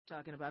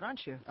talking about,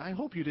 aren't you? I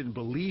hope you didn't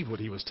believe what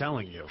he was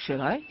telling you.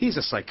 Should I? He's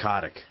a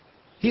psychotic.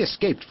 He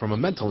escaped from a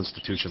mental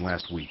institution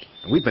last week,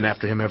 and we've been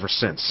after him ever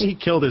since. He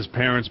killed his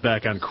parents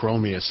back on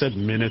Chromius, said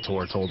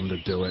Minotaur told him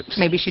to do it.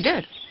 Maybe she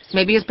did.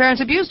 Maybe his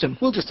parents abused him.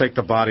 We'll just take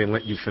the body and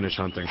let you finish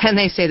hunting. And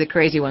they say the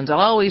crazy ones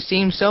always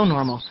seem so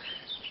normal.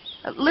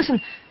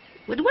 Listen,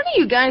 would one of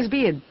you guys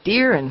be a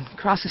deer and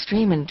cross the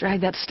stream and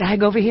drag that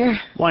stag over here?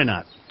 Why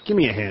not? Give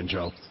me a hand,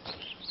 Joe.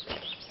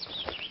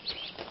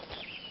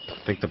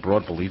 Think the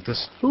broad believed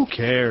us? Who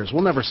cares?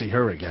 We'll never see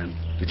her again.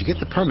 Did you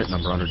get the permit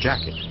number on her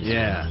jacket?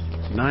 Yeah,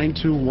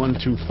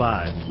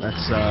 92125.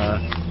 That's,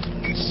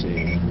 let's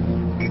see.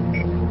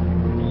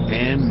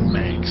 And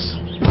Manx.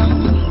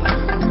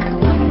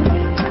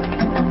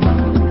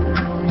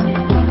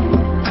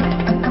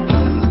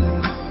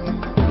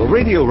 The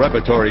Radio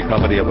Repertory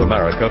Company of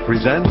America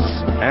presents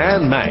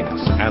Anne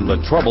Manx and the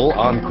Trouble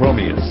on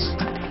Chromius,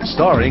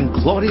 starring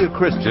Claudia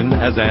Christian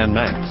as Anne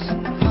Manx,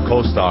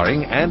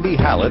 co-starring Andy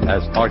Hallett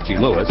as Archie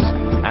Lewis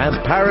and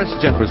Paris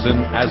Jefferson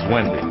as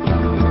Wendy.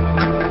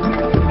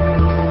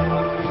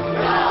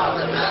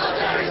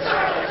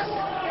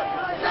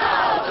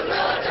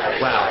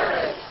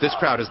 Wow, this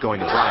crowd is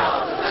going to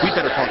riot. We'd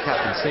better call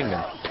Captain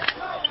Singman.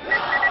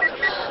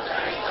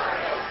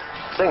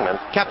 Singman?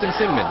 Captain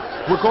Singman,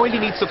 we're going to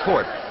need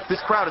support.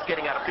 This crowd is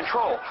getting out of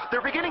control.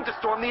 They're beginning to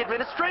storm the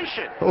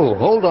administration. Oh,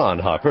 hold on,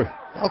 Harper.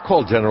 I'll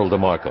call General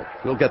DeMarco.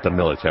 We'll get the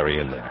military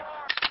in there.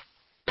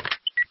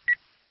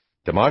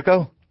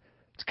 DeMarco?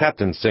 It's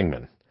Captain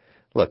Singman.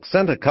 Look,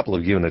 send a couple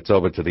of units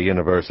over to the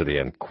university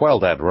and quell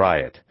that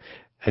riot.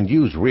 And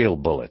use real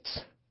bullets.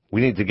 We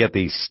need to get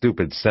these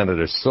stupid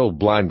senators so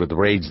blind with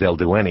rage they'll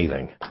do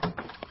anything.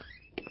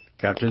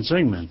 Captain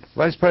Singman.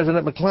 Vice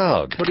President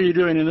McLeod. What are you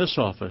doing in this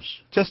office?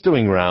 Just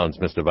doing rounds,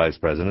 Mr. Vice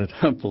President.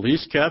 A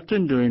police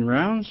captain doing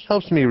rounds?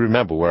 Helps me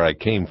remember where I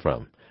came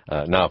from.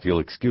 Now, if you'll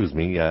excuse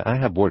me, I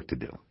have work to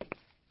do.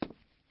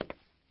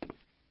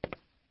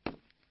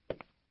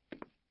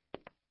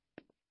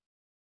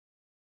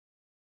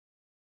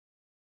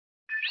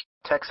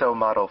 Texo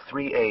Model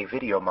 3A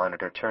video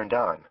monitor turned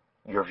on.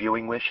 Your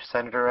viewing wish,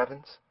 Senator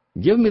Evans?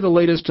 Give me the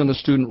latest on the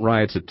student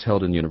riots at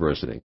Teldon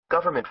University.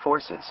 Government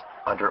forces,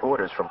 under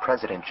orders from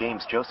President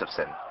James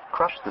Josephson,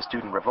 crushed the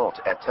student revolt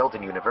at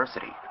Teldon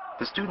University.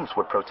 The students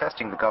were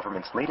protesting the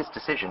government's latest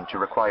decision to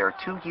require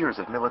 2 years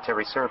of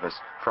military service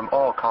from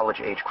all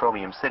college-age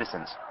Chromium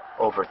citizens.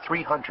 Over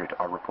 300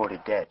 are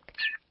reported dead.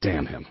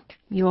 Damn him.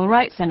 You all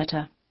right,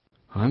 Senator?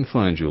 I'm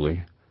fine,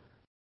 Julie.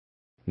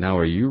 Now,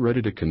 are you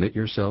ready to commit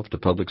yourself to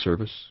public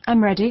service?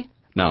 I'm ready.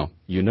 Now,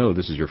 you know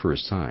this is your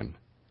first time.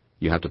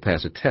 You have to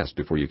pass a test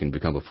before you can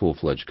become a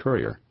full-fledged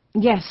courier.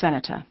 Yes,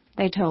 Senator.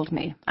 They told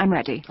me. I'm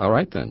ready. All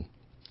right, then.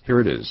 Here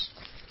it is.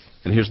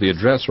 And here's the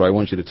address where I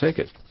want you to take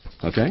it.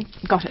 Okay?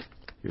 Got it.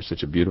 You're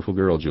such a beautiful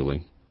girl,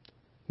 Julie.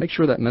 Make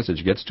sure that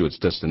message gets to its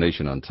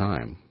destination on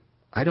time.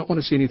 I don't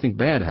want to see anything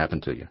bad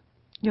happen to you.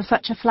 You're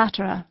such a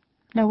flatterer.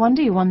 No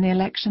wonder you won the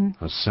election.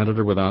 A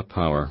senator without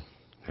power.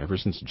 Ever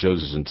since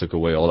Josephson took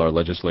away all our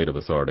legislative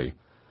authority.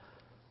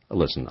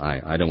 Listen,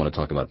 I don't want to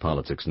talk about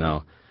politics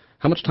now.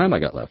 How much time I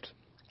got left?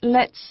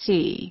 Let's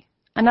see.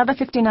 Another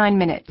 59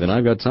 minutes. Then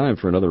I've got time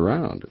for another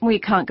round. We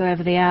can't go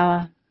over the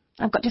hour.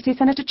 I've got to see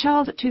Senator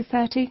Charles at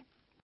 2:30.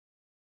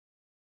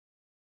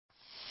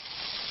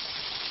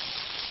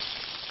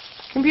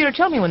 Computer,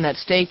 tell me when that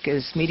steak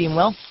is medium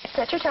well.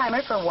 Set your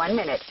timer for 1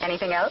 minute.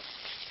 Anything else?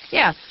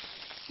 Yeah.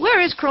 Where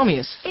is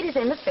Chromius? It is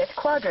in the 5th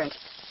quadrant.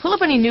 Pull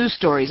up any news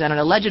stories on an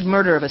alleged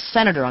murder of a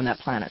senator on that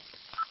planet.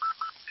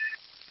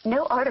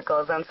 No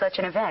articles on such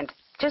an event.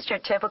 Just your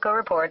typical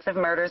reports of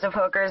murders of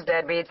hookers,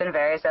 deadbeats, and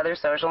various other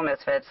social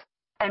misfits.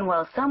 And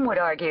while some would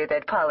argue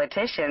that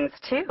politicians,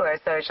 too, are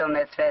social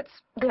misfits,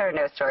 there are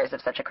no stories of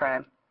such a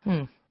crime.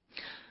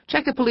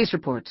 Check the police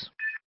reports.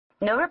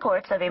 No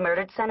reports of a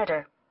murdered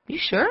senator. You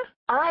sure?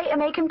 I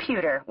am a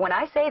computer. When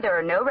I say there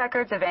are no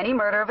records of any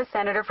murder of a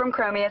senator from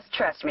Chromius,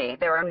 trust me,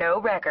 there are no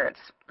records.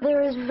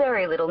 There is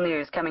very little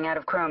news coming out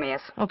of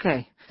Chromius.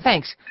 Okay,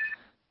 thanks.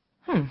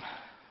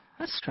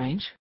 That's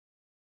strange.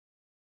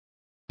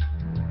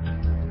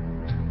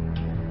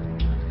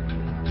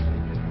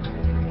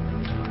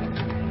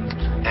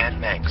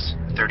 Anne Manx,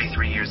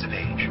 33 years of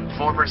age,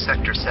 former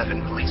Sector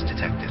 7 police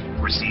detective,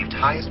 received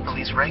highest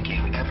police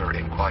ranking ever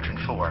in Quadrant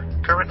 4,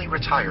 currently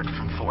retired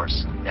from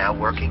force, now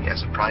working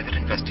as a private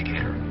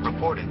investigator,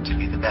 reported to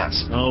be the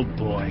best. Oh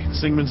boy,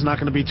 Singman's not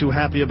going to be too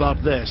happy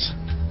about this.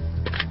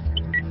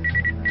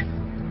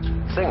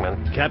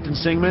 Singman? Captain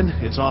Singman,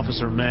 it's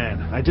Officer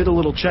Mann. I did a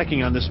little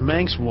checking on this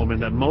Manx woman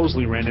that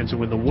Mosley ran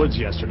into in the woods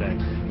yesterday.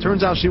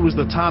 Turns out she was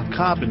the top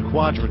cop in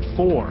Quadrant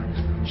 4.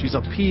 She's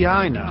a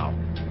PI now.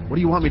 What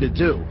do you want me to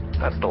do?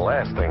 That's the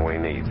last thing we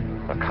need.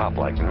 A cop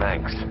like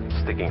Manx,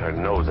 sticking her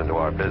nose into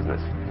our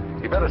business.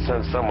 You better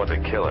send someone to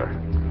kill her.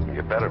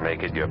 You better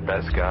make it your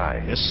best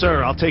guy. Yes,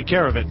 sir. I'll take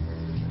care of it.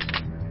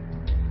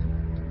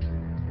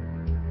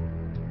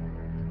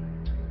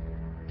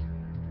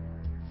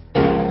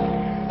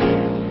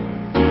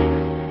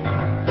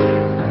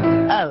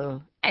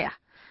 Oh, yeah.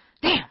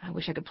 Damn, I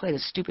wish I could play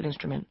this stupid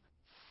instrument.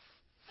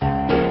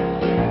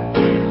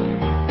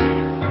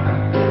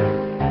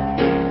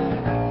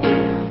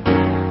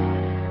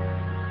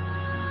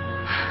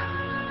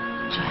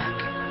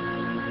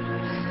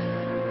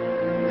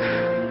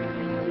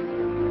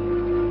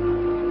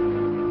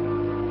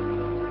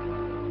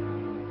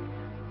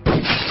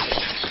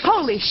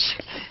 Holy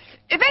shit!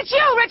 If it's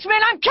you,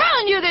 Richmond, I'm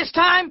killing you this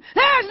time!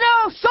 There's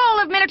no soul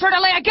of Minotaur to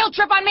lay a guilt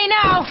trip on me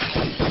now!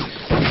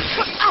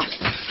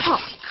 Oh,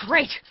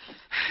 great.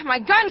 My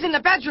gun's in the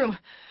bedroom.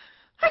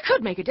 I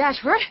could make a dash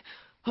for it,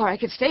 or I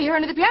could stay here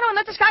under the piano and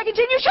let this guy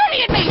continue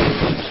shooting at me!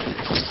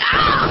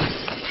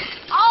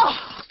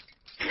 Oh,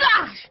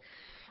 gosh!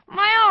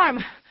 My arm!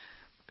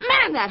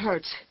 Man, that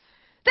hurts.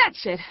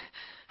 That's it.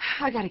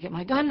 I gotta get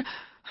my gun,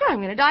 or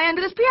I'm gonna die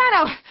under this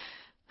piano.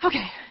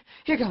 Okay,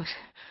 here goes.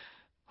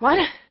 1,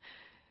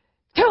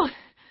 2,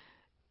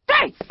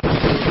 3!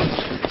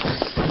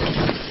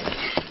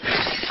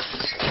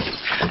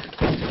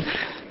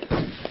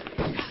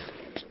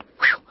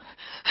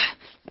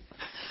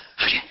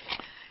 Okay,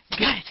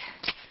 got it.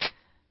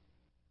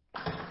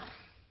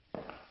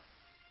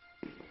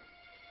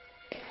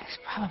 It's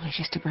probably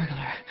just a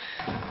burglar.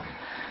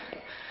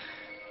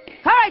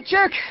 All right,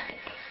 jerk.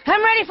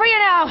 I'm ready for you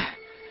now.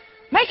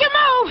 Make a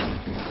move!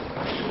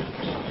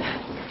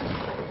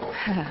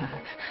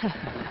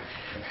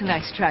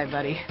 Nice try,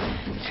 buddy.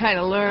 Trying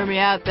to lure me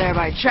out there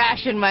by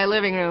trashing my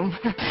living room.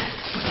 No!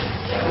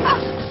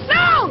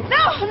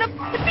 No!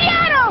 The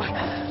piano!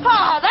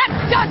 Oh, that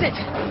does it!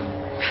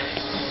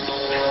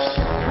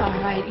 All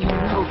right, you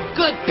no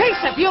good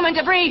piece of human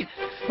debris.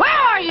 Where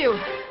are you?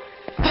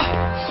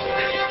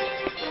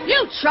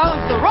 You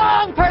chose the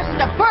wrong person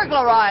to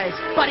burglarize,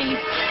 buddy.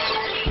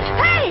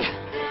 Hey!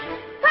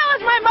 That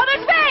was my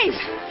mother's face!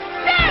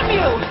 Damn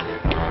you!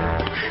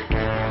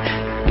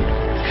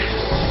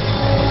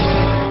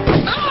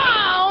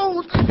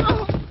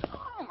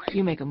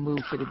 You make a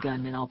move for the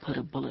gun, and I'll put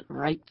a bullet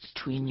right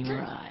between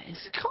your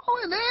eyes. Call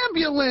an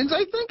ambulance.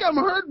 I think I'm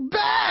hurt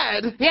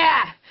bad.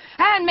 Yeah,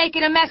 and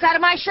making a mess out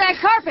of my shag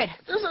carpet.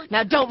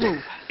 Now don't move.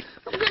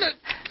 I'm gonna...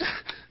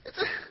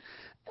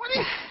 What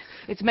is...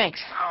 It's Manx.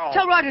 Oh.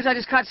 Tell Rogers I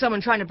just caught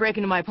someone trying to break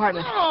into my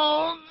apartment.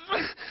 Oh.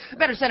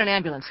 Better send an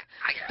ambulance.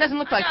 Doesn't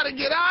look like... I gotta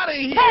get out of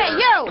here. Hey,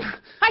 you!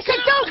 I said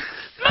don't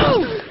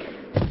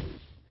move!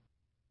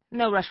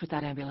 No rush with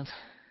that ambulance.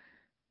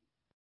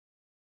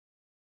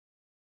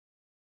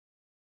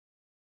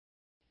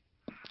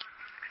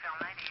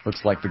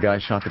 Looks like the guy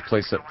shot the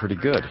place up pretty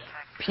good.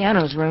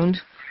 Piano's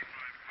ruined.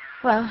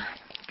 Well,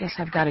 I guess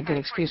I've got a good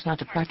excuse not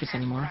to practice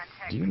anymore.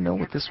 Do you know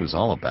what this was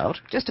all about?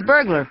 Just a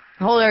burglar.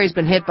 The whole area's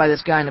been hit by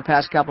this guy in the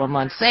past couple of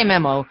months. Same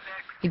MO.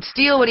 He'd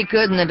steal what he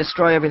could and then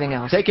destroy everything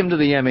else. Take him to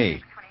the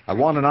ME. I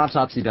want an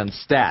autopsy done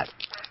stat.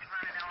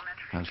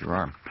 How's your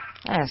arm?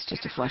 It's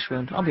just a flesh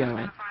wound. I'll be all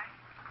right.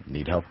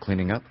 Need help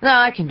cleaning up? No,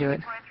 I can do it.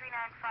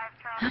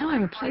 How do I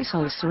replace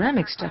all the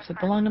ceramic stuff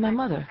that belonged to my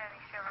mother?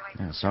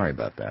 Yeah, sorry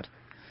about that.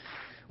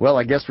 Well,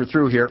 I guess we're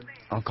through here.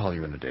 I'll call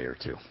you in a day or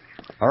two.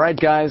 All right,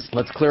 guys,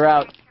 let's clear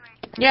out.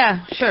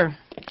 Yeah, sure.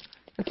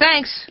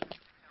 Thanks.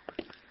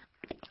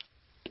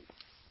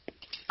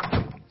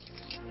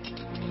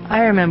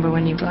 I remember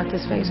when you brought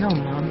this vase home,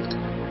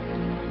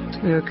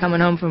 Mom. We were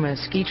coming home from a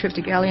ski trip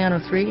to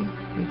Galliano 3.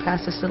 We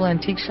passed this little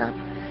antique shop.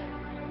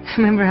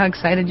 Remember how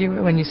excited you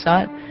were when you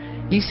saw it?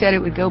 You said it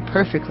would go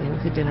perfectly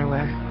with the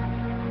dinnerware.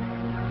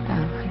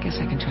 I guess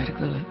I can try to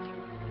glue it.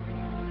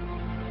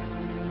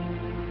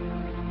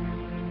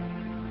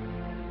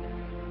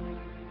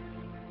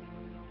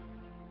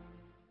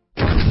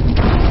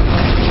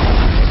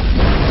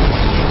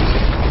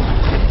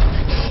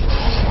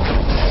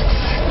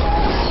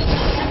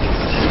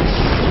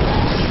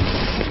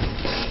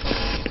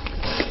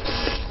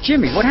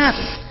 Jimmy, what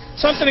happened?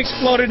 Something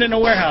exploded in the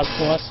warehouse,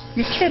 boss.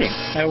 You're kidding.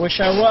 I wish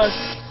I was.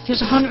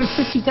 There's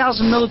 150,000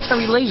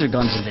 military laser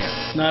guns in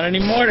there. Not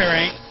anymore, there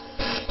ain't.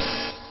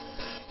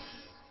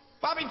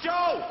 Bobby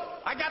Joe!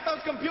 I got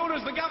those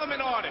computers the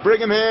government ordered. Bring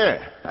them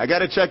here. I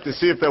gotta check to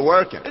see if they're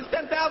working. There's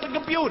 10,000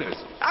 computers.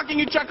 How can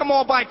you check them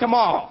all by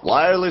tomorrow?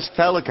 Wireless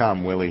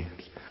telecom, Willie.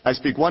 I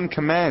speak one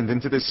command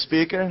into this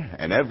speaker,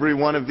 and every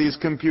one of these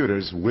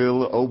computers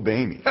will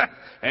obey me.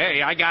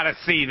 Hey, I gotta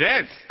see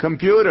this.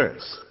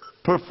 Computers.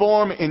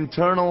 Perform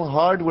internal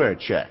hardware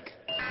check.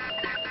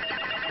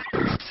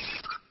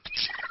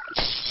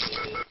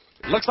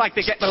 Looks like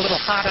they're getting a little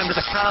hot under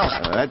the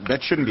collar.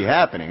 That shouldn't be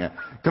happening.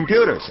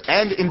 Computers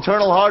and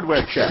internal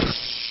hardware check.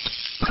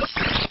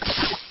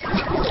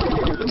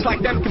 Looks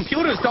like them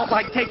computers don't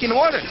like taking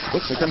orders.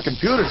 Looks like them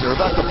computers are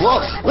about to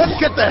blow. Let's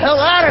get the hell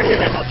out of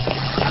here!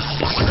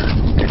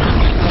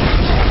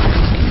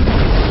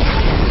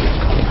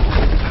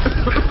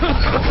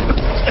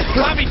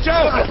 Bobby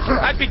Joe,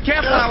 I'd be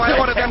careful how I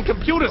order them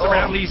computers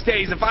around these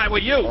days if I were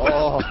you.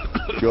 Oh,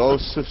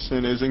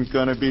 Josephson isn't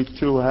going to be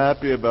too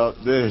happy about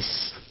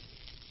this.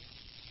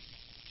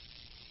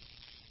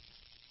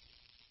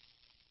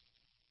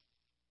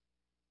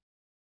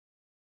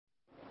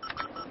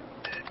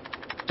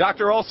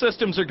 Doctor, all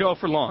systems are go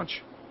for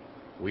launch.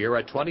 We are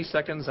at 20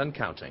 seconds and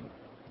counting.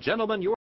 Gentlemen, you